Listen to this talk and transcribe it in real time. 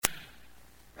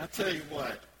I tell you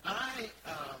what, I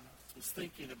was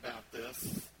thinking about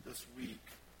this week,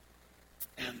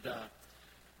 and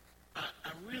I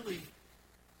really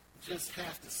just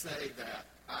have to say that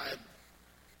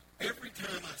every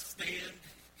time I stand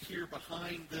here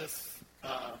behind this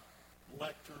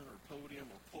lectern or podium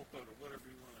or pulpit or whatever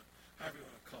however you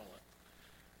want to call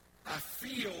it, I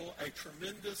feel a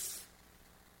tremendous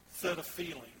set of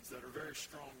feelings that are very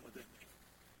strong within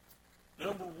me.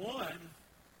 Number one,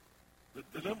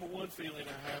 the number one feeling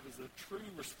I have is a true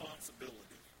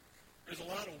responsibility. There's a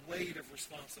lot of weight of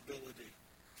responsibility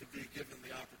to be given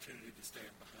the opportunity to stand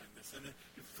behind this. And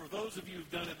for those of you who've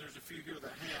done it, there's a few here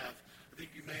that have, I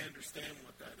think you may understand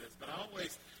what that is. But I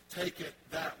always take it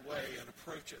that way and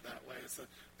approach it that way. It's a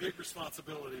big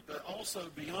responsibility. But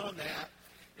also beyond that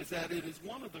is that it is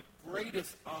one of the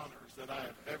greatest honors that I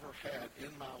have ever had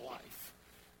in my life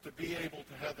to be able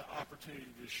to have the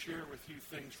opportunity to share with you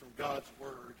things from God's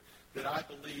Word that I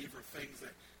believe are things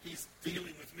that He's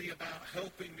dealing with me about,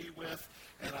 helping me with,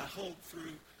 and I hope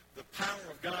through the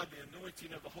power of God, the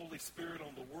anointing of the Holy Spirit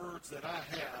on the words that I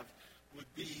have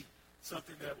would be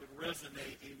something that would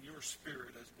resonate in your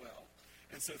spirit as well.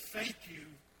 And so thank you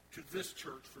to this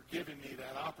church for giving me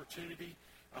that opportunity.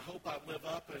 I hope I live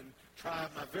up and try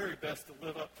my very best to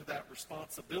live up to that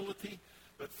responsibility.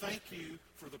 But thank you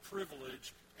for the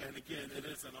privilege. And again, it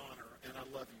is an honor. And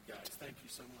I love you guys. Thank you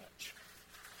so much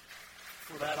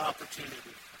for that opportunity.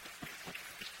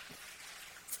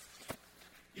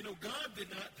 You know, God did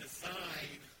not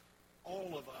design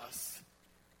all of us.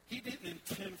 He didn't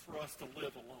intend for us to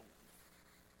live alone.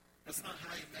 That's not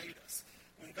how He made us.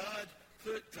 When God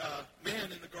put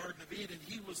man in the Garden of Eden,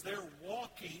 He was there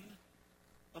walking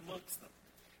amongst them.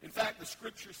 In fact, the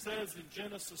Scripture says in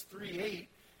Genesis 3:8,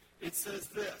 it says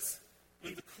this: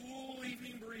 when the cool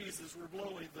evening breezes were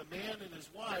blowing, the man and his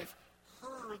wife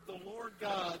heard the Lord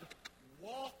God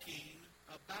walking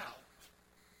about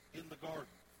in the garden.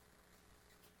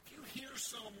 If you hear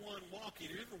someone walking,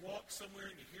 you ever walk somewhere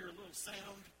and you hear a little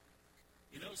sound?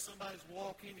 You know somebody's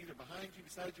walking, either behind you,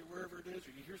 beside you, wherever it is, or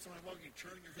you hear somebody walking, you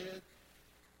turn your head.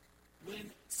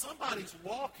 When somebody's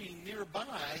walking nearby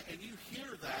and you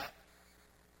hear that,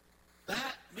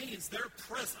 that means they're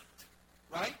present,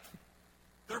 right?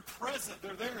 They're present.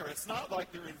 They're there. It's not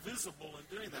like they're invisible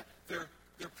in doing that.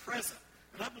 They're present.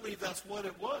 And I believe that's what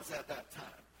it was at that time.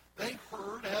 They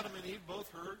heard, Adam and Eve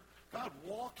both heard, God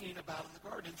walking about in the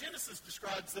garden. And Genesis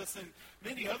describes this in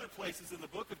many other places in the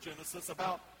book of Genesis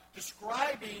about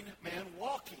describing man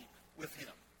walking with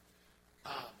Him.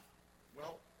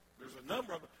 Well, there's a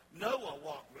number of them. Noah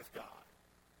walked with God.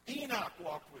 Enoch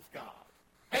walked with God.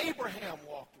 Abraham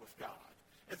walked with God.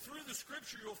 And through the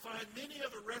Scripture, you'll find many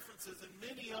other references and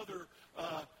many other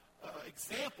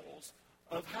examples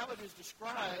of how it is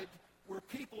described where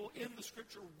people in the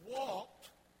Scripture walked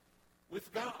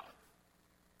with God.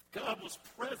 God was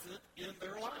present in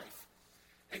their life.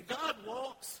 And God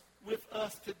walks with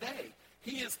us today.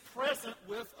 He is present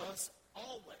with us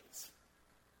always.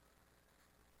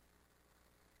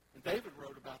 And David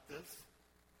wrote about this.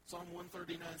 Psalm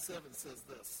 139:7 says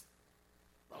this.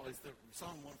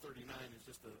 Psalm 139 is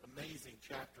just an amazing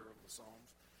chapter of the Psalms.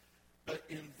 But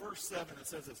in verse 7 it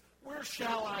says this: where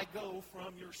shall I go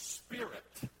from your spirit?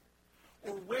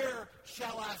 Or where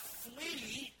shall I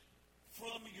flee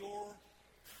from your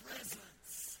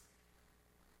presence?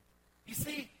 You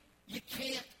see, you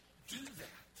can't do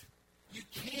that. You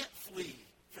can't flee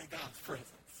from God's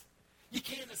presence. You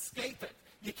can't escape it.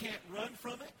 You can't run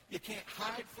from it. You can't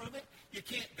hide from it. You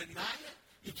can't deny it.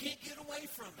 You can't get away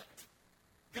from it.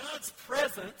 God's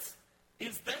presence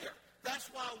is there.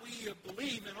 That's why we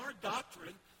believe in our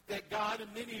doctrine that God,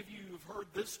 and many of you have heard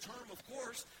this term, of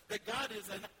course, that God is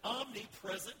an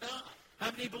omnipresent God.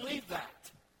 How many believe that?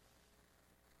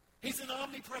 He's an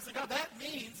omnipresent God. That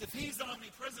means if He's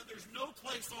omnipresent, there's no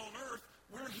place on earth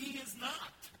where He is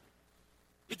not.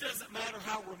 It doesn't matter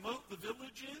how remote the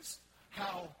village is,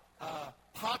 how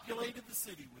populated the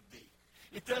city would be.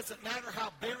 It doesn't matter how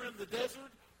barren the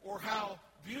desert or how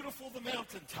beautiful the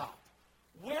mountaintop.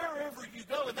 Wherever you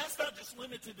go, and that's not just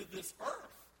limited to this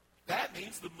earth. That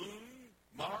means the moon,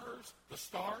 Mars, the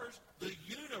stars, the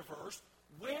universe,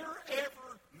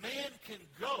 wherever man can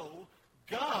go,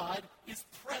 God is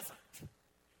present.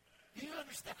 Do you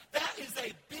understand? That is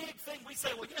a big thing. We say,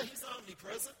 well, yeah, He's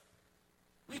omnipresent.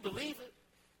 We believe it.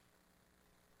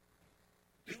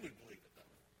 Do we believe it,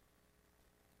 though?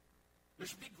 There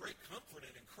should be great comfort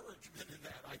and encouragement in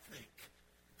that, I think.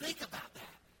 Think about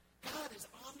that. God is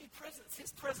omnipresent.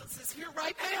 His presence is here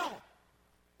right now.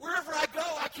 Wherever I go,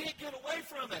 I can't get away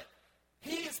from it.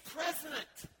 He is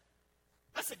present.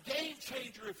 That's a game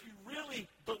changer if you really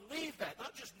believe that.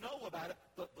 Not just know about it,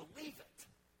 but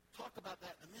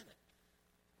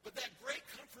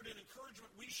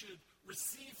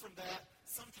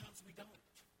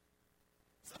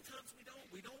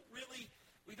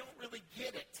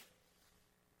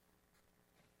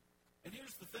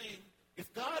the thing.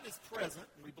 If God is present,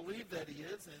 and we believe that he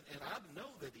is, and I know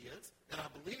that he is, and I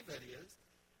believe that he is,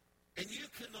 and you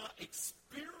cannot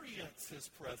experience his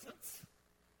presence,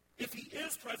 if he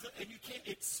is present and you can't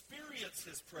experience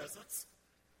his presence,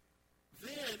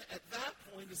 then at that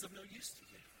point is of no use to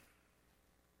you.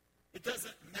 It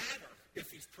doesn't matter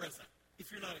if he's present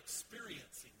if you're not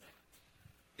experiencing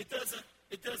that. It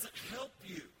doesn't help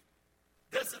you.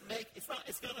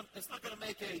 It's not going to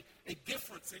make a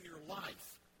difference in your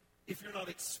life if you're not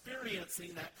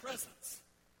experiencing that presence.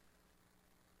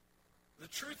 The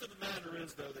truth of the matter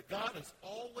is, though, that God is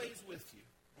always with you.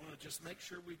 I want to just make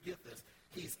sure we get this.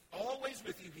 He's always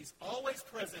with you. He's always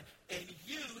present. And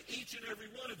you, each and every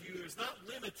one of you, is not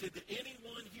limited to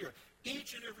anyone here.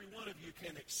 Each and every one of you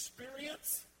can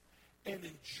experience and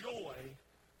enjoy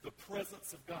the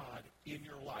presence of God in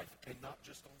your life, and not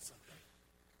just on Sunday.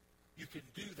 You can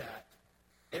do that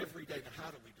every day. Now,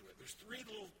 how do we do it? There's three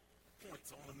little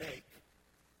points I want to make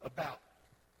about.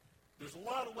 There's a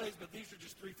lot of ways, but these are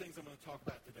just three things I'm going to talk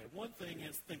about today. One thing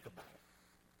is think about it.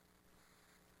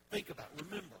 Think about it.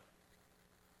 Remember.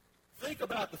 Think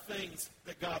about the things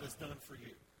that God has done for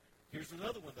you. Here's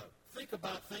another one, though. Think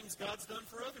about things God's done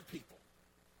for other people.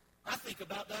 I think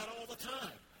about that all the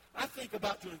time. I think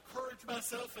about to encourage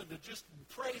myself and to just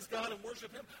praise God and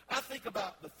worship him. I think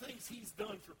about the things he's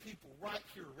done for people right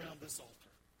here around this altar.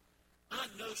 I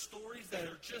know stories that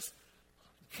are just,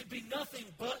 could be nothing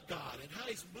but God and how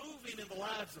he's moving in the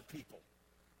lives of people.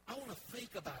 I want to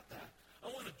think about that. I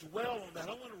want to dwell on that.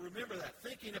 I want to remember that,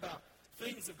 thinking about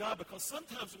things of God, because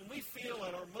sometimes when we feel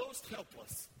at our most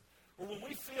helpless, or when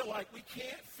we feel like we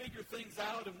can't figure things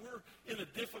out and we're in a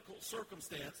difficult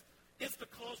circumstance, it's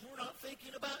because we're not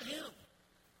thinking about him.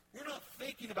 We're not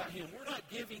thinking about him. We're not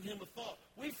giving him a thought.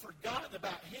 We've forgotten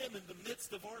about him in the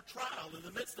midst of our trial, in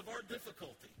the midst of our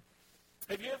difficulty.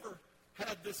 Have you ever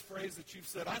had this phrase that you've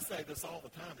said? I say this all the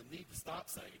time and need to stop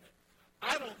saying it.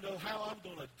 I don't know how I'm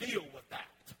going to deal with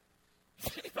that.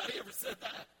 Anybody ever said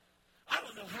that? I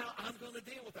don't know how I'm going to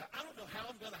deal with that. I don't know how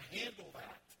I'm going to handle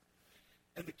that.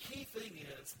 And the key thing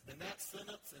is, in that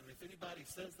sentence, and if anybody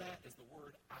says that, is the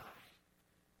word I.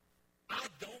 I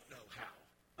don't know how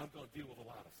I'm going to deal with a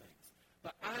lot of things.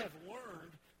 But I have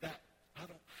learned that I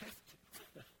don't have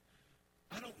to.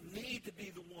 I don't need to be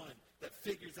the one that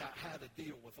figures out how to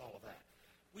deal with all of that.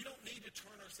 We don't need to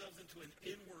turn ourselves into an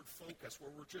inward focus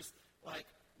where we're just like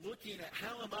looking at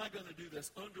how am I going to do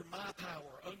this under my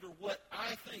power, under what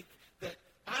I think that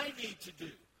I need to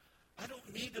do. I don't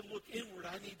need to look inward.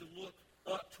 I need to look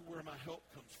up to where my help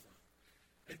comes from.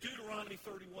 And Deuteronomy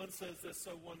 31 says this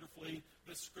so wonderfully,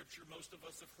 this scripture, most of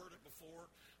us have heard it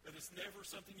before, but it's never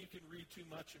something you can read too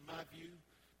much in my view.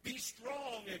 Be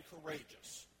strong and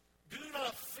courageous. Do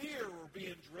not fear or be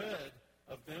in dread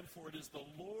of them, for it is the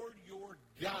Lord your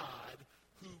God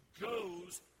who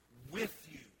goes with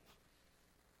you.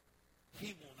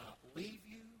 He will not leave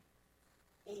you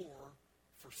or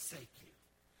forsake you.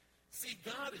 See,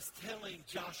 God is telling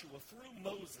Joshua through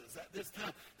Moses at this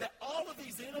time that all of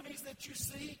these enemies that you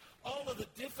see, all of the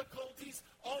difficulties,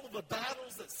 all of the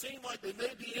battles that seem like they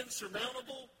may be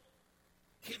insurmountable,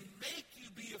 can make you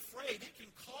be afraid. It can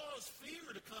cause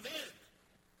fear to come in.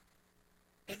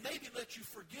 And maybe let you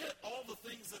forget all the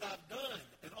things that I've done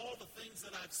and all the things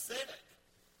that I've said.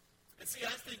 And see,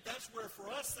 I think that's where for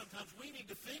us sometimes we need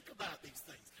to think about these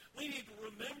things. We need to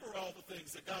remember all the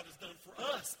things that God has done for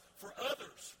us, for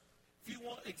others. If you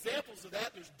want examples of that,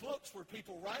 there's books where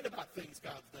people write about things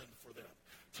God's done for them.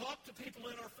 Talk to people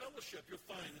in our fellowship. You'll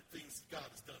find that things God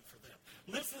has done for them.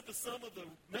 Listen to some of the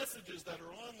messages that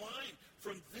are online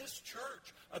from this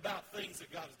church about things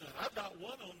that God has done. I've got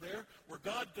one on there where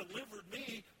God delivered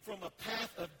me from a path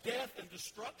of death and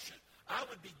destruction. I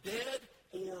would be dead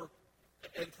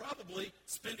and probably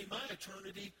spending my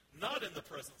eternity not in the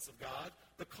presence of God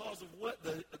because of what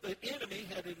the enemy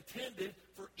had intended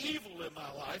for evil in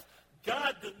my life.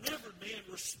 God delivered me and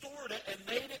restored it and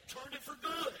made it, turned it for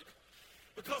good.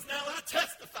 Because now I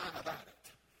testify about it.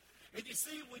 And you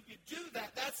see, when you do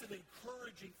that, that's an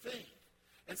encouraging thing.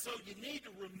 And so you need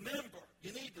to remember,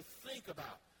 you need to think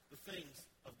about the things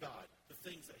of God, the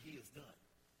things that he has done.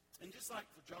 And just like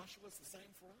for Joshua, it's the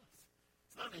same for us.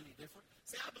 It's not any different.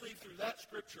 See, I believe through that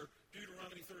scripture,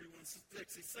 Deuteronomy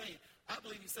 31:6, he's saying,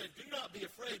 do not be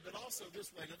afraid, but also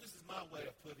this way. Now, this is my way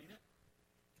of putting it.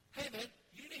 Hey, man,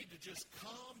 you need to just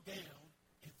calm down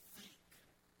and think.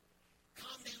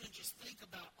 Calm down and just think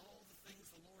about all the things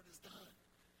the Lord has done.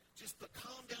 But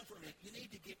calm down for a minute. You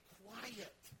need to get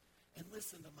quiet and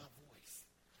listen to my voice.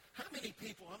 How many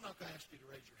people, I'm not going to ask you to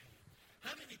raise your hand,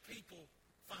 how many people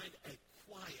find a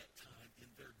quiet time in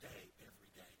their day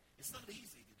every day? It's not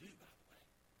easy to do, by the way.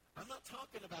 I'm not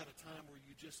talking about a time where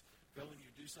you just go and you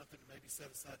do something and maybe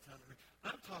set aside time to read.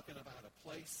 I'm talking about a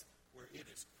place where it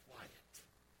is quiet.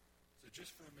 So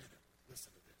just for a minute,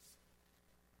 listen to this.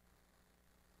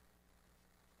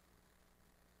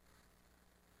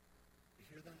 You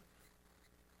hear that?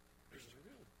 There's a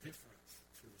real difference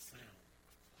to the sound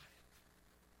of quiet.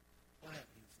 Quiet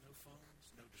means no phones,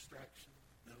 no distraction,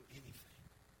 no anything.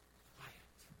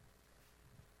 Quiet.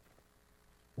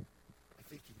 I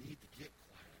think you need to get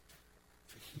quiet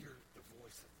to hear the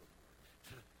voice of the Lord,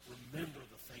 to remember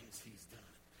the things he's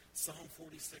done. Psalm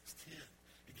 46:10,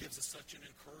 it gives us such an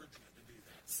encouragement to do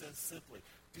that. It says simply,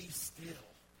 be still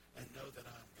and know that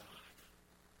I'm God.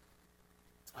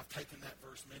 I've taken that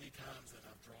verse many times and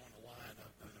I've drawn a line,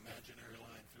 an imaginary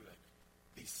line through it.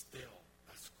 Be still.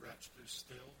 I scratch through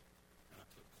still and I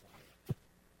put quiet.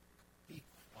 Be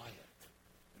quiet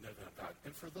and know that I'm God.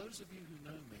 And for those of you who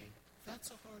know me, that's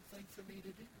a hard thing for me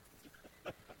to do.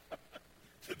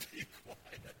 To be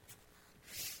quiet.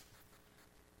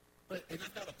 And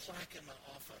I've got a plaque in my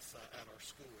office at our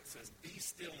school. It says, be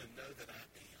still and know that I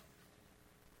am.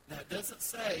 Now, it doesn't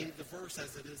say, the verse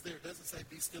as it is there, it doesn't say,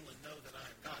 be still and know that I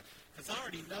am God. Because I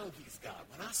already know he's God.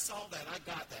 When I saw that, I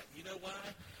got that. You know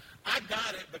why? I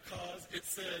got it because it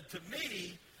said to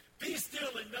me, be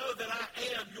still and know that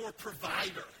I am your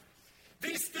provider.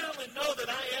 Be still and know that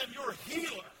I am your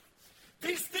healer.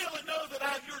 Be still and know that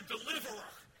I'm your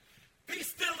deliverer. Be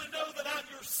still and know that I'm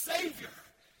your Savior.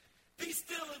 Be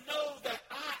still and know that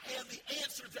I am the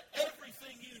answer to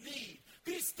everything you need.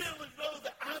 Be still and know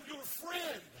that I'm your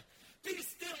friend. Be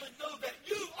still and know that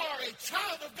you are a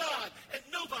child of God and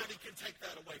nobody can take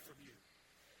that away from you.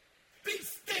 Be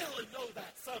still and know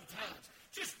that sometimes.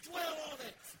 Just dwell on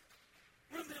it.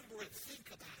 Remember it. Think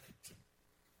about it.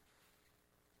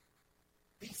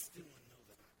 Be still and know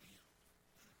that I am.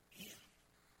 I am.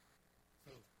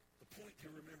 So the point to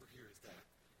remember here is that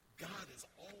God is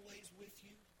always with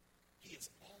you. He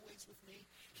is always with me.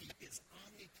 He is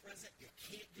omnipresent. You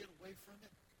can't get away from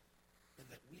it. And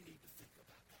that we need to think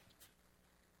about that.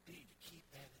 We need to keep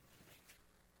that in mind.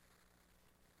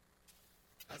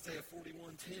 Isaiah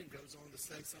 41:10 goes on to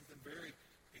say something very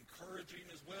encouraging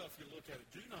as well. If you look at it,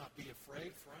 do not be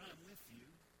afraid, for I am with you.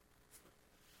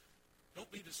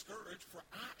 Don't be discouraged, for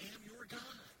I am your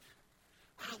God.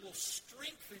 I will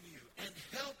strengthen you and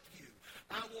help you.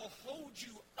 I will hold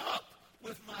you up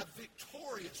with my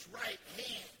victorious right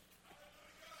hand.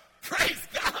 Praise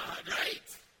God, right?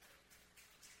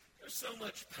 There's so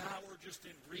much power just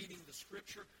in reading the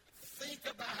scripture. Think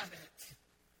about it.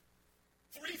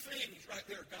 3 things right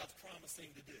there God's promising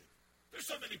to do. There's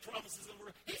so many promises in the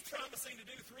Word. He's promising to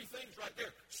do 3 things right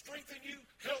there. Strengthen you,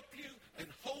 help you, and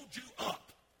hold you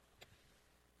up.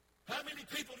 How many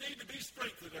people need to be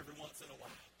strengthened every once in a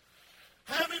while?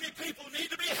 How many people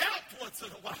need to be helped once in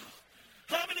a while?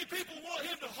 How many people want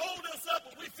him to hold us up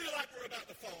when we feel like we're about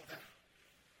to fall down?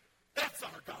 That's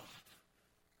our God.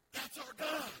 That's our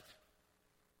God.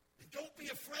 And don't be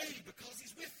afraid because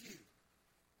he's with you.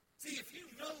 See, if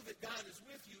you know that God is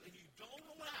with you and you don't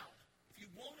allow, if you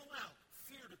won't allow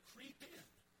fear to creep in,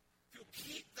 if you'll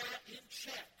keep that in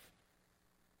check,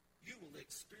 you will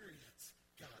experience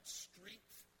God's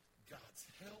strength, God's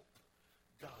help,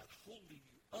 God holding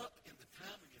you up in the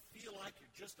time when you feel like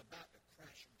you're just about to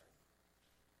crash and burn.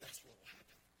 That's what will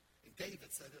happen. And David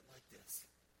said it like this.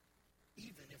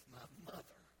 Even if my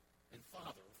mother and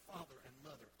father, or father and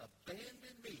mother,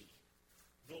 abandon me,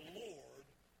 the Lord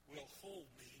will hold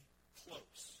me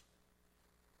close.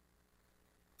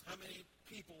 How many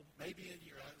people, maybe in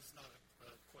here, this is not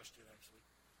a question actually,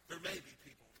 there may be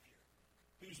people in here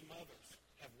whose mothers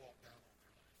have walked down on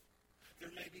their life.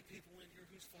 There may be people in here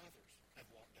whose fathers have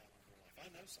walked down on their life. I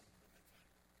know some of them, in fact.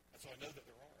 And so I know that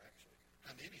there are actually.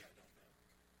 How many, I don't know.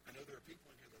 I know there are people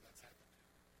in here that that's happened to.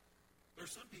 There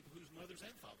are some people whose mothers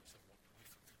and fathers have walked away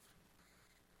from them.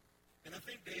 And I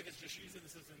think David's just using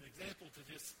this as an example to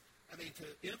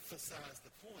to emphasize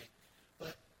the point.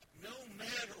 But no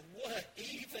matter what,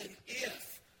 even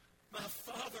if my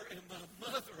father and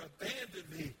my mother abandon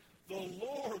me, the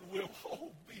Lord will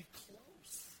hold me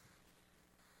close.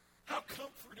 How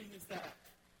comforting is that?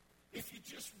 If you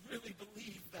just really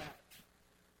believe that.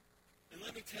 And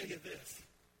let me tell you this.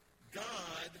 God,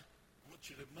 I want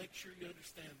you to make sure you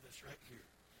understand this right here.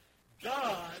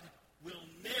 God will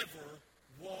never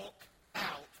walk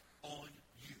out on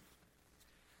you.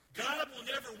 God will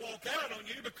never walk out on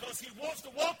you because he wants to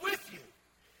walk with you.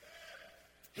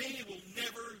 He will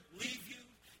never leave you.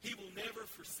 He will never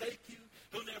forsake you.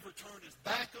 He'll never turn his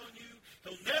back on you.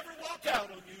 He'll never walk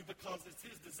out on you because it's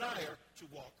his desire to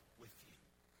walk with you.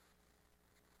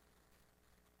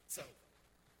 So,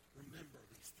 remember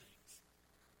these things.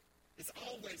 It's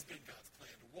always been God's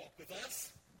plan to walk with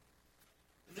us.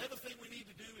 And the other thing we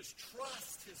need to do is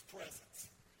trust his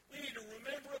presence. We need to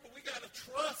remember it, but we got to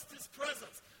trust his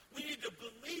presence. We need to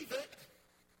believe it.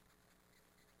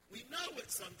 We know it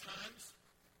sometimes,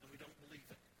 and we don't believe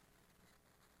it.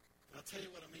 And I'll tell you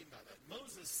what I mean by that.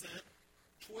 Moses sent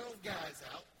 12 guys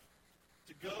out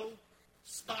to go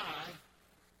spy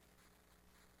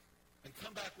and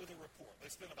come back with a report.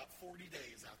 They spent about 40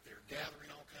 days out there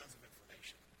gathering all kinds of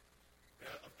information.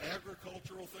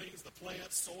 Agricultural things, the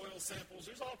plants, soil samples,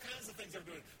 there's all kinds of things they're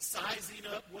doing. Sizing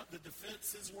up what the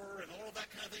defenses were and all of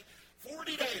that kind of thing.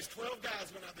 40 days, 12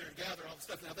 guys went out there and gathered all the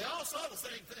stuff. Now, they all saw the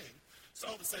same thing.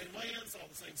 Saw the same land, saw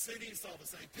the same cities, saw the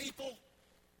same people.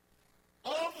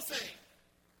 All the same.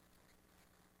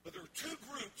 But there were two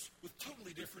groups with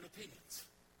totally different opinions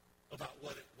about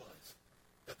what it was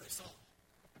that they saw.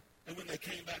 And when they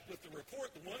came back with the report,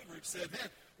 the one group said, man,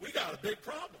 we got a big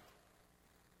problem.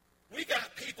 We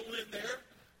got people in there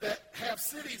that have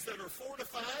cities that are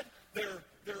fortified. They're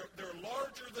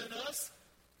larger than us.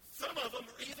 Some of them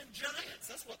are even giants.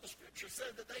 That's what the scripture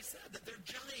said that they said, that they're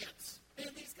giants. Man,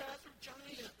 these guys are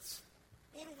giants.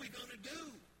 What are we going to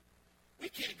do? We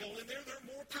can't go in there. They're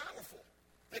more powerful.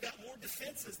 They got more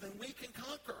defenses than we can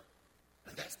conquer.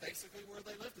 And that's basically where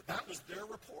they left it. That was their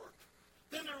report.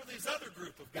 Then there were these other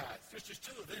group of guys. There's just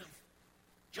two of them,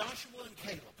 Joshua and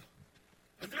Caleb.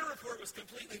 And their report was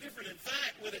completely different. In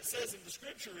fact, what it says in the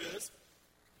scripture is,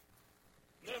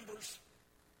 Numbers,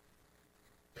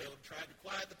 Caleb tried to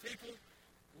quiet the people.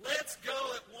 Let's go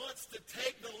at once to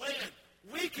take the land.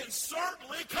 We can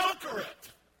certainly conquer it.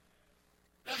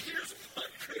 Now, here's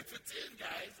one group of 10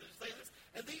 guys that say this.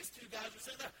 And these two guys are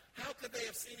saying that. How could they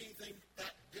have seen anything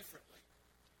that differently?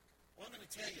 Well, I'm going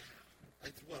to tell you how.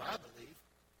 That's what I believe.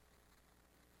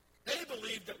 They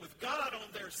believed that with God on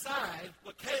their side,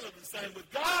 what Caleb is saying, with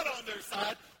God on their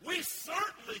side, we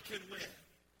certainly can win.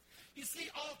 You see,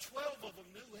 all 12 of them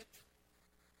knew it.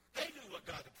 They knew what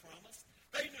God had promised.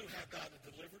 They knew how God had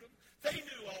delivered them. They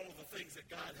knew all of the things that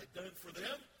God had done for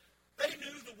them. They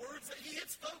knew the words that he had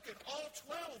spoken. All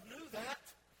 12 knew that,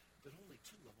 but only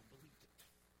 2 of them believed it.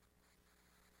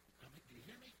 I mean, do you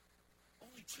hear me?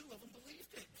 Only 2 of them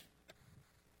believed it.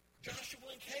 Joshua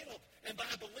and Caleb. And by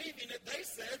believing it, they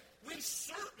said, we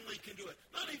certainly can do it.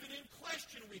 Not even in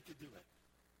question we could do it.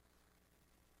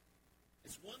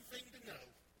 It's one thing to know,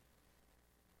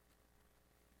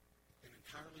 and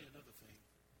entirely another thing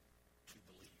to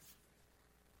believe.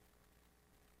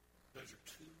 Those are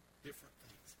 2 different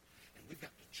things. And we've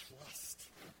got to trust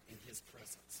in his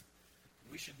presence.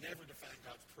 We should never define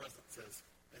God's presence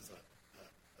as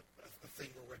a thing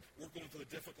where we're going through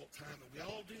a difficult time, and we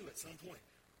all do at some point.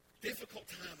 Difficult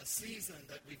time, a season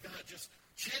that we've got just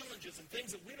challenges and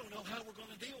things that we don't know how we're going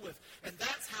to deal with. And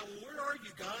that's how, where are you,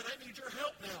 God? I need your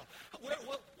help now.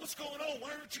 What's going on?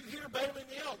 Why aren't you here bailing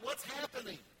me out? What's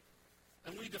happening?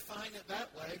 And we define it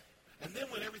that way. And then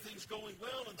when everything's going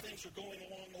well and things are going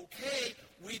along okay,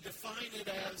 we define it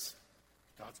as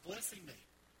God's blessing me.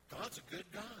 God's a good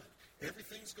God.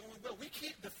 Everything's going well. We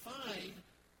can't define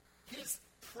his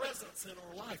presence in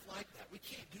our life like that. We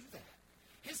can't do that.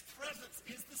 His presence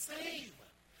is the same.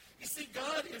 You see,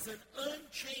 God is an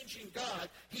unchanging God.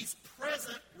 He's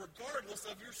present regardless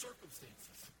of your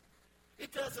circumstances. It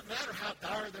doesn't matter how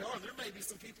dire they are. There may be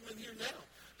some people in here now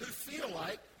who feel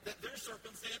like that their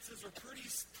circumstances are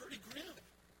pretty grim.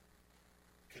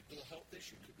 Could be a health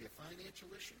issue. Could be a financial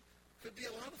issue. Could be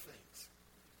a lot of things.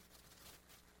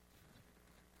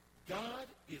 God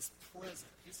is present.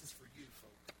 This is for you,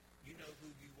 folks. You know who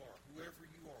you are. Whoever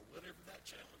you are, whatever that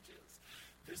challenge is.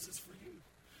 This is for you.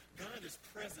 God is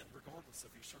present regardless of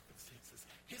your circumstances.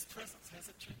 His presence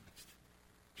hasn't changed.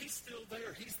 He's still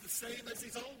there. He's the same as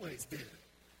he's always been.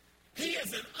 He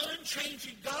is an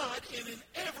unchanging God in an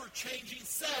ever-changing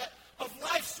set of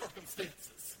life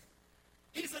circumstances.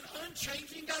 He's an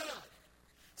unchanging God.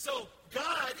 So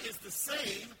God is the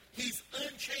same. He's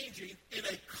unchanging in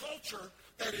a culture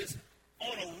that is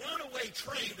on a runaway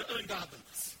train to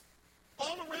ungodliness.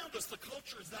 All around us, the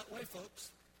culture is that way, folks.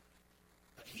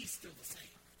 But he's still the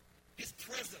same. His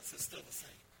presence is still the same.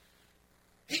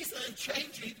 He's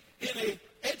unchanging in an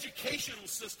educational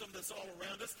system that's all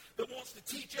around us that wants to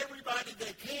teach everybody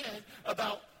they can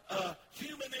about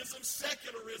humanism,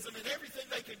 secularism, and everything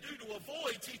they can do to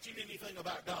avoid teaching anything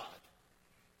about God.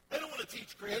 They don't want to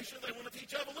teach creation. They want to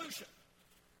teach evolution.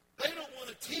 They don't want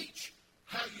to teach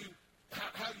how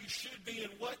you should be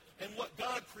and what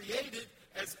God created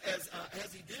as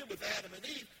he did with Adam and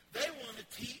Eve. They want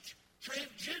to teach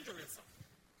transgenderism.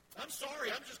 I'm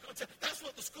sorry, I'm just going to tell you, that's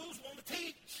what the schools want to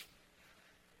teach.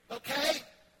 Okay?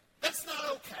 That's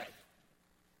not okay.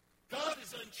 God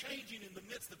is unchanging. unchanging in the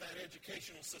midst of that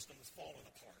educational system that's falling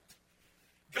apart.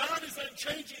 God is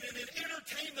unchanging in an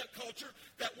entertainment culture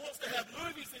that wants to have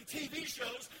movies and TV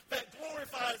shows that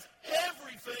glorifies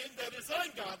everything that is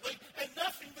ungodly and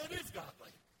nothing that is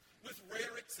godly, with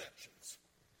rare exceptions.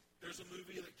 There's a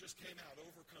movie that just came out,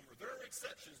 Overcomer. There are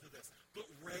exceptions to this, but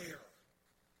rare.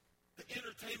 The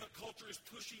entertainment culture is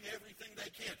pushing everything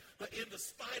they can. But in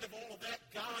spite of all of that,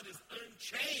 God is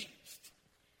unchanged.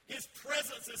 His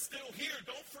presence is still here.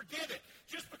 Don't forget it.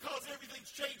 Just because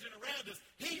everything's changing around us,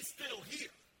 He's still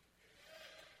here.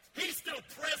 He's still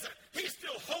present. He's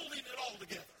still holding it all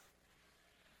together.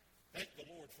 Thank the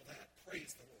Lord for that.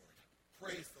 Praise the Lord.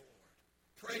 Praise the Lord.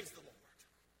 Praise the Lord.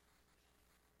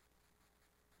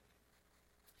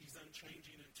 He's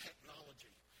unchanging in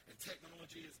technology. And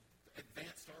technology has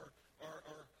advanced our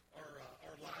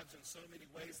lives in so many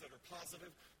ways that are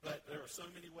positive, but there are so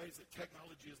many ways that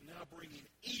technology is now bringing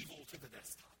evil to the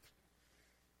desktop.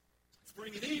 It's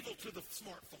bringing evil to the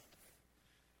smartphone.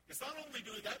 It's not only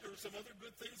doing that, there are some other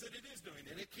good things that it is doing,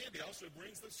 and it can be. Also, it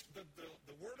brings the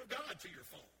Word of God to your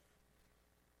phone.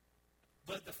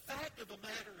 But the fact of the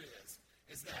matter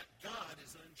is that God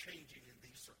is unchanging in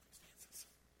these circumstances.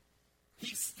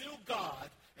 He's still God,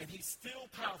 and He's still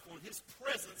powerful, and His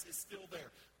presence is still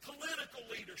there. Political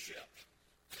leadership.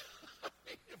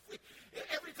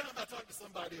 Every time I talk to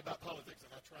somebody about politics, and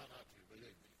I try not to,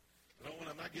 believe me.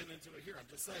 I'm not getting into it here. I'm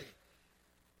just saying.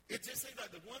 It just seems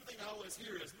like the one thing I always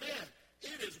hear is, man,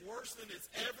 it is worse than it's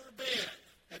ever been.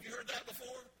 Have you heard that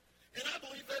before? And I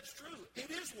believe that's true. It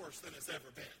is worse than it's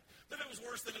ever been. But it was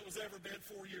worse than it was ever been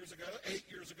 4 years ago, 8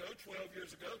 years ago, 12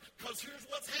 years ago. Because here's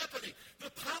what's happening.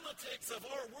 The politics of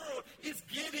our world is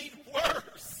getting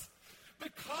worse.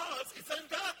 Because it's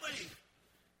ungodly.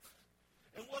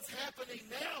 And what's happening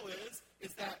now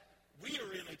is that we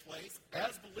are in a place,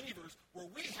 as believers, where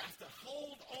we have to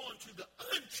hold on to the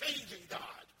unchanging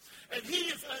God. And He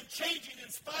is unchanging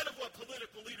in spite of what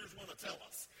political leaders want to tell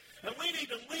us. And we need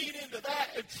to lean into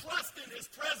that and trust in His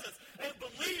presence and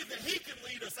believe that He can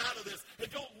lead us out of this and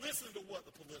don't listen to what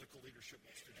the political leadership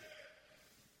wants to do.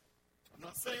 I'm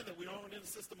not saying that we aren't in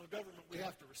a system of government we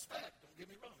have to respect. Don't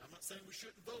get me wrong. I'm not saying we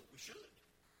shouldn't vote. We should.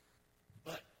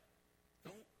 But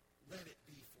don't let it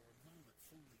be for a moment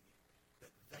fooling you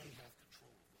that they have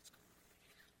control of what's going on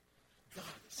here.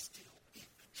 God is still in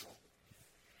control.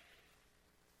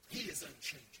 He is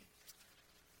unchanging.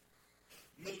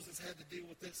 Moses had to deal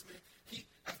with this, man.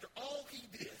 After all he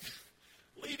did,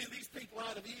 leading these people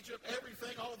out of Egypt,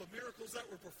 everything, all the miracles that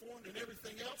were performed and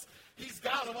everything else, He's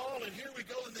got them all, and here we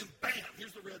go, and then bam,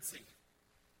 here's the Red Sea.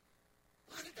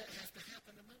 Why did that have to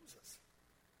happen to Moses?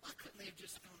 Why couldn't they have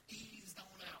just eased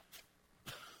on out?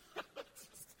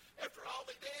 After all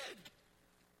they did.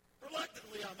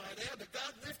 Reluctantly, I might add, but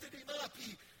God lifted him up.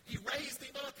 He raised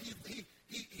him up.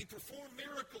 He performed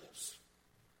miracles.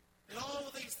 And all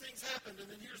of these things happened, and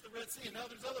then here's the Red Sea, and now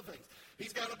there's other things.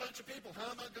 He's got a bunch of people.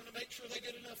 How am I going to make sure they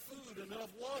get enough food,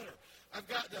 enough water? I've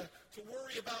got to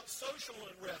worry about social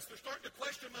unrest. They're starting to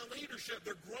question my leadership.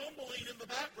 They're grumbling in the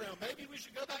background. Maybe we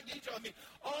should go back to Egypt. I mean,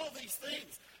 all these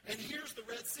things. And here's the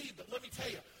Red Sea. But let me tell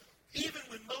you, even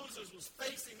when Moses was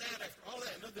facing that after all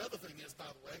that, and the other thing is, by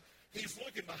the way, he's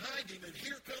looking behind him, and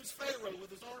here comes Pharaoh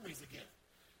with his armies again,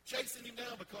 chasing him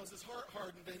down because his heart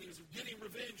hardened, and he was getting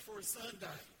revenge for his son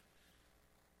dying.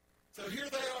 So here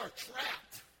they are,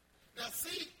 trapped. Now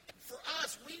see, for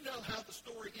us, we know how the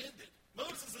story ended.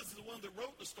 Moses is the one that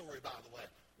wrote the story, by the way.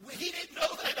 He didn't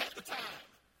know that at the time.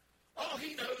 All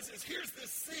he knows is here's this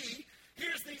sea,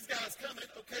 here's these guys coming.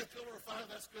 Okay, a pillar of fire,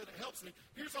 that's good, it helps me.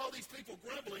 Here's all these people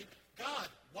grumbling. God,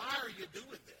 why are you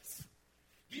doing this?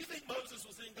 Do you think Moses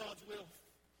was in God's will?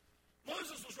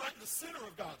 Moses was right in the center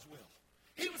of God's will.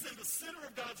 He was in the center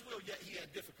of God's will, yet he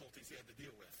had difficulties he had to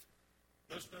deal with.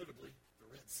 Most notably, the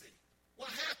Red Sea.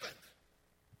 What happened?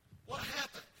 What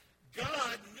happened?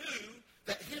 God knew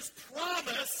that His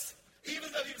promise, even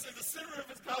though He was in the center of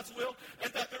God's will,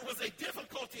 and that there was a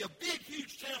difficulty, a big,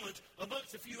 huge challenge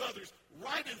amongst a few others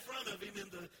right in front of Him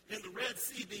in the Red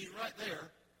Sea being right there.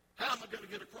 How am I going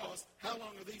to get across? How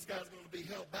long are these guys going to be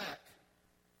held back?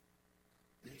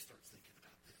 Then he starts thinking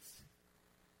about this.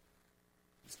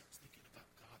 He starts thinking about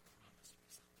God promised me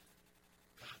something.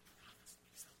 God promised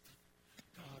me something.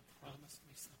 God promised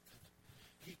me something.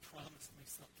 He promised me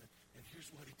something. And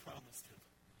here's what He promised him.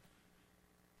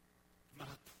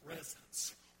 My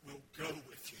presence will go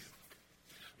with you.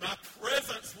 My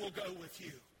presence will go with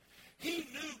you. He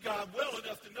knew God well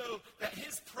enough to know that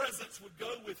His presence would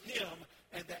go with him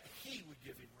and that He would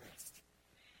give him rest.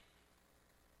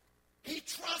 He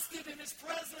trusted in His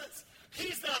presence.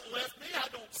 He's not left me. I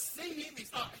don't see Him.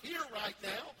 He's not here right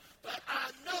now. But I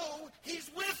know He's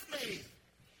with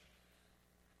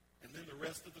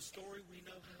rest of the story, we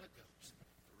know how it goes.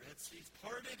 The Red Sea's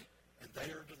parted, and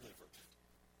they are delivered.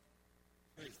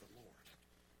 Praise the Lord.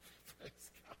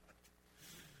 Praise God.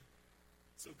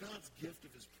 So God's gift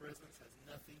of his presence has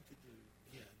nothing to do,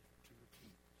 again, to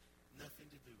repeat, nothing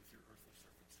to do with your earthly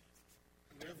circumstances.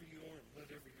 Whoever you are and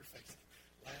whatever you're facing.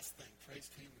 Last thing,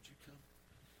 praise team, would you come?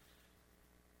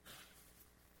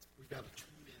 We've got to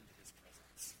tune into his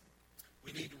presence.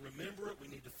 We need to remember it. We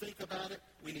need to think about it.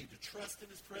 We need to trust in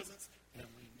his presence. And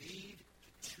we need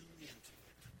to tune into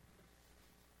it.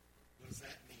 What does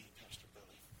that mean, Pastor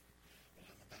Billy? Well,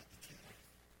 I'm about to tell you.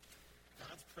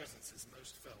 God's presence is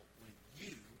most felt when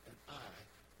you and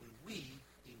when we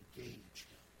engage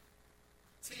him.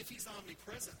 See, if he's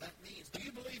omnipresent, that means, do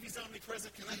you believe he's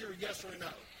omnipresent? Can I hear a yes or a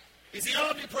no? Is he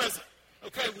omnipresent?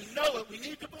 Okay, we know it. We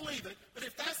need to believe it. But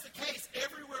if that's the case,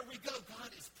 everywhere we go, God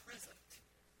is present.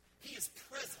 He is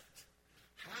present.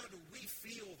 How do we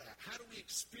feel that? How do we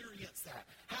experience that?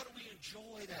 How do we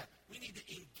enjoy that? We need to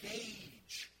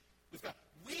engage with God.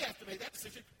 We have to make that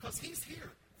decision because he's here,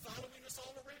 following us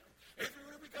all around.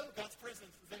 Everywhere we go, God's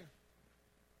presence is there.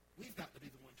 We've got to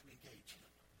be the one to engage him.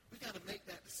 We've got to make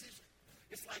that decision.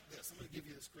 It's like this. I'm going to give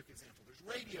you this quick example. There's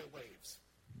radio waves.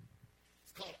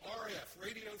 It's called RF,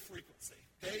 radio frequency.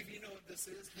 Dave, you know what this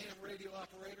is? Ham radio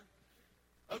operator?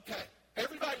 Okay.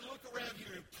 Everybody look around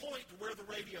here and point to where the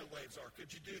radio waves are.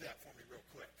 Could you do that for me real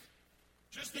quick?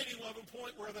 Just any one of them,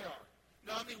 point where they are.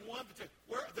 No, I mean one particular.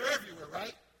 They're everywhere,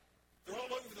 right? They're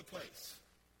all over the place.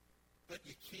 But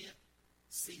you can't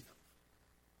see them.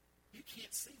 You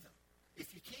can't see them.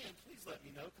 If you can, please let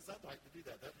me know because I'd like to do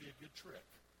that. That would be a good trick.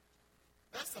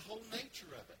 That's the whole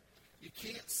nature of it. You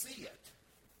can't see it.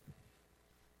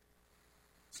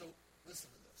 So, listen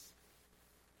to this.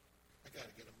 I got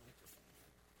to get a microphone.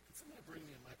 Can somebody bring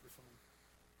me a microphone?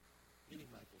 Any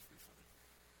mic will be fine.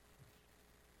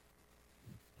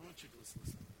 I want you to listen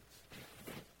to this.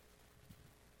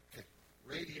 Okay,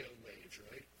 radio waves,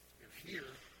 right? They're here,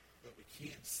 but we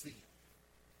can't see them.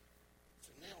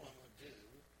 So now what I'm going to do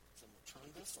is I'm going to turn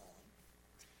this on.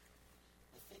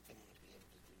 I think I'm going to be able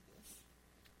to do this.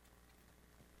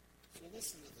 So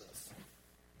listen to this.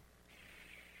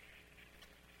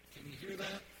 Can you hear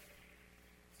that?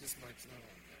 This mic's not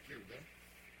on yet. Here we go.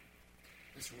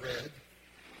 It's red.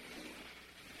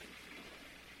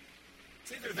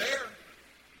 See, they're there.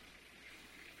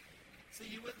 See,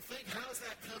 you wouldn't think, how's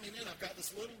that coming in? I've got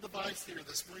this little device here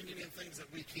that's bringing in things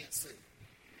that we can't see.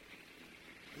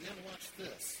 And then watch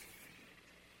this.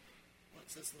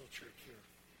 What's this little trick here?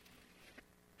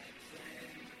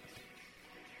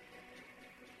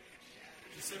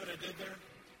 Did you see what I did there?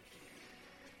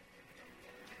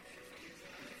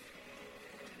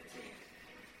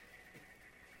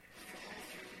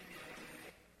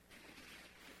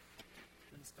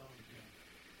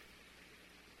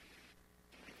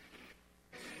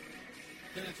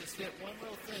 Then I just hit one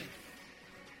little thing.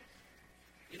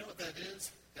 You know what that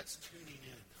is? That's tuning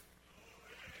in.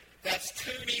 That's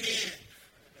tuning in.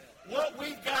 What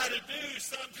we've got to do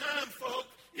sometime, folk,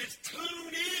 is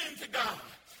tune in to God.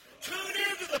 Tune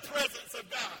into the presence of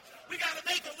God. We got to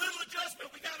make a little adjustment.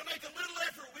 We got to make a little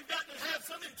effort. We've got to have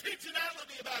some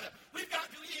intentionality about it. We've got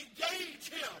to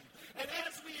engage him. And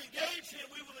as we engage him,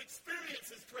 we will experience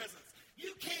his presence.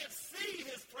 You can't see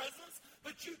his presence,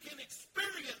 but you can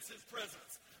experience his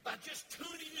presence by just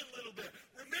tuning in a little bit,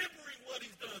 remembering what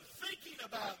he's done, thinking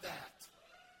about that.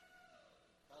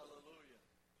 Hallelujah.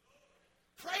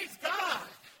 Praise God.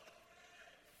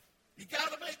 You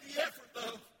got to make the effort,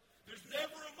 though. There's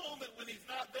never a moment when he's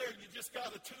not there. You just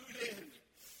got to tune in.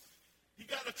 You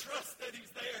got to trust that he's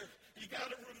there. You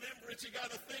got to remember it. You got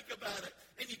to think about it.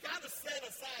 And you got to set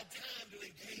aside time to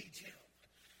engage him.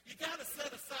 You got to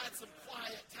set aside some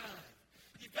quiet time.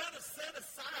 You've got to set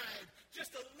aside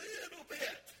just a little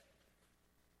bit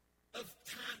of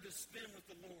time to spend with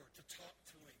the Lord, to talk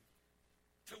to him,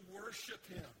 to worship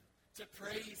him, to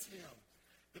praise him.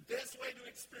 The best way to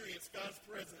experience God's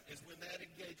presence is when that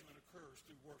engagement occurs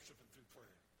through worship and through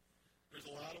prayer. There's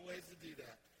a lot of ways to do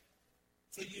that.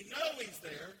 So you know he's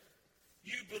there.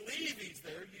 You believe he's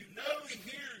there. You know he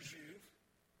hears you.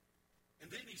 And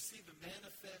then you see the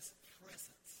manifest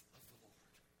presence of the Lord.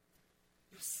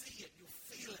 You'll see it. You'll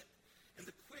feel it. And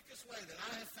the quickest way that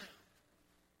I have found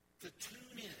to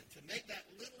tune in, to make that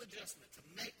little adjustment, to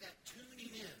make that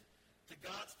tuning in to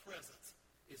God's presence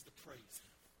is to praise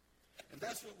him. And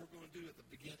that's what we're going to do at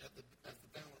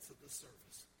the balance of this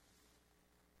service.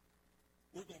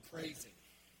 We're going to praise him.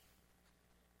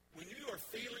 When you are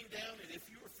feeling down, and if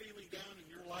you are feeling down in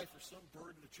your life or some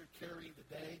burden that you're carrying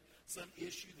today, some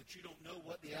issue that you don't know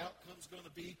what the outcome's going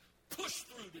to be, push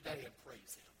through today and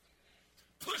praise him.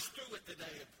 Push through it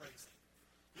today and praise him.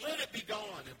 Let it be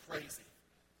gone and praise Him.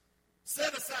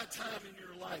 Set aside time in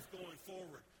your life going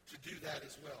forward to do that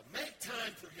as well. Make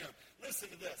time for Him. Listen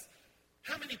to this.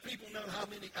 How many people know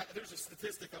there's a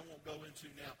statistic I won't go into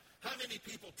now. How many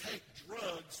people take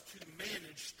drugs to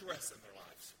manage stress in their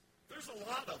lives? There's a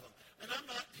lot of them. And I'm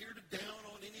not here to down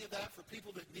on any of that for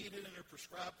people that need it and are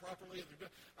prescribed properly.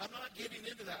 I'm not getting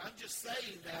into that. I'm just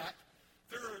saying that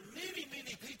there are many,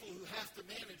 many people who have to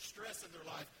manage stress in their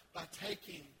life by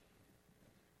taking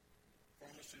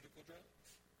pharmaceutical drugs.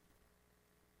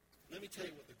 Let me tell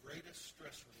you what the greatest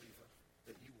stress reliever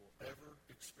that you will ever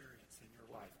experience in your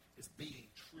life is being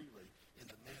truly in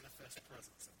the manifest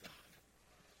presence of God.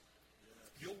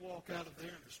 You'll walk out of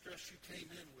there and the stress you came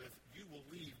in with, you will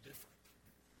leave different.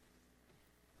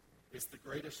 It's the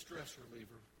greatest stress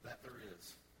reliever that there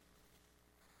is.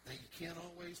 Now, you can't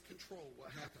always control what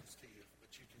happens to you,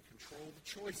 but you can control the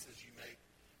choices you make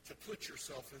to put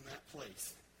yourself in that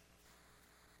place.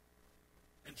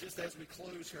 And just as we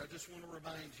close here, I just want to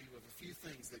remind you of a few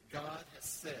things that God has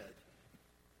said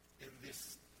in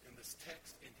this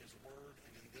text, in His Word,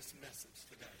 and in this message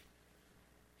today.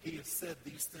 He has said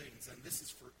these things, and this is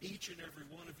for each and every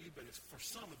one of you, but it's for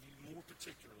some of you more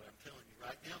particularly, I'm telling you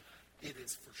right now. It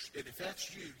is and if that's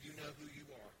you, you know who you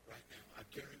are right now. I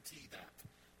guarantee that.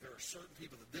 There are certain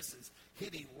people that this is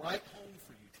hitting right home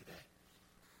for you today.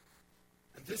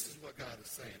 And this is what God is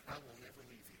saying. I will never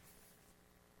leave you.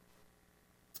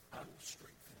 I will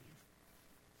strengthen you.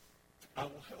 I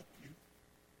will help you.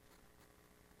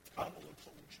 I will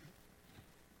uphold you.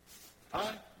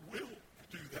 I will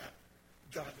do that.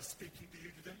 God is speaking to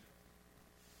you today.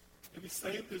 And He's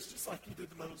saying this just like He did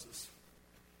to Moses.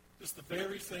 Just the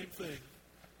very same thing,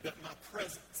 that my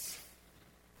presence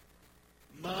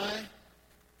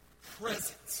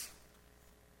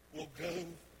will go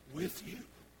with you.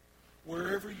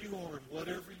 Wherever you are and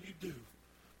whatever you do,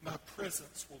 my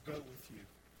presence will go with you.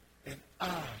 And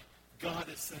God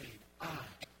is saying, I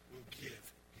will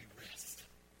give you rest.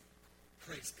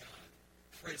 Praise God.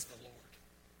 Praise the Lord.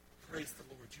 Praise the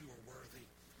Lord. You are worthy.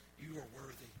 You are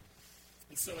worthy.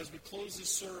 And so as we close this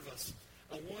service,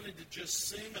 I wanted to just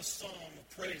sing a song of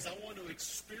praise. I want to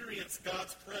experience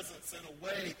God's presence in a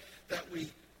way that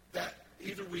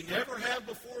either we never have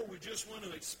before, we just want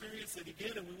to experience it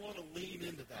again, and we want to lean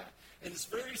into that. And it's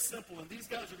very simple, and these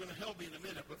guys are going to help me in a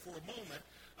minute, but for a moment,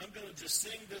 I'm going to just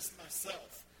sing this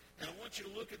myself. And I want you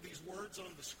to look at these words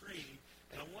on the screen,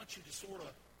 and I want you to sort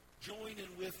of join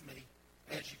in with me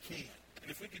as you can.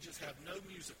 And if we could just have no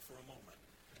music for a moment.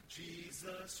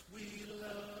 Jesus, we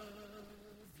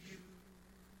love you.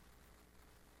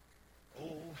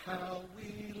 Oh, how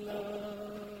we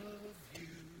love you.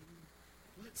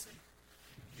 Let's sing.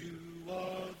 You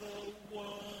are the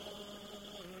one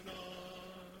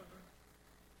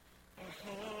our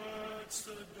hearts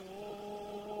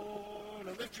adore.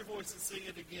 Now lift your voice and sing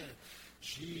it again.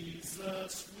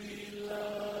 Jesus, we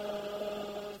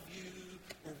love you.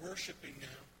 We're worshiping now.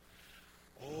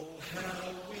 Oh, how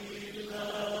we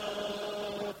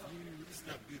love you. Isn't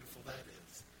how beautiful that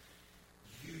is?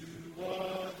 You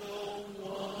are the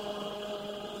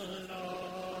one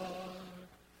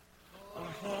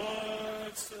our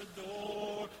hearts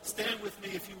adore. Stand with me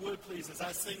if you would, please, as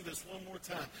I sing this one more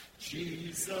time.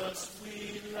 Jesus,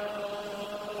 we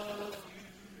love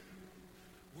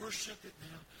you. Worship it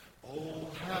now. Oh,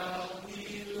 how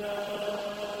we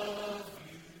love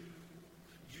you.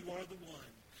 You are the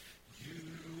one.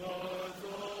 You are the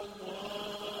one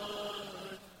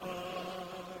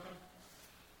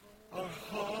our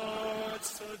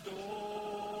hearts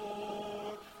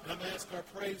adore. And I'm going to ask our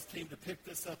praise team to pick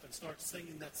this up and start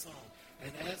singing that song.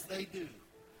 And as they do,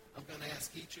 I'm going to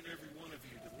ask each and every one of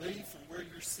you to leave from where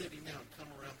you're sitting now and come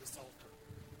around this altar.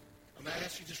 I'm going to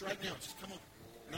ask you just right now, just come on.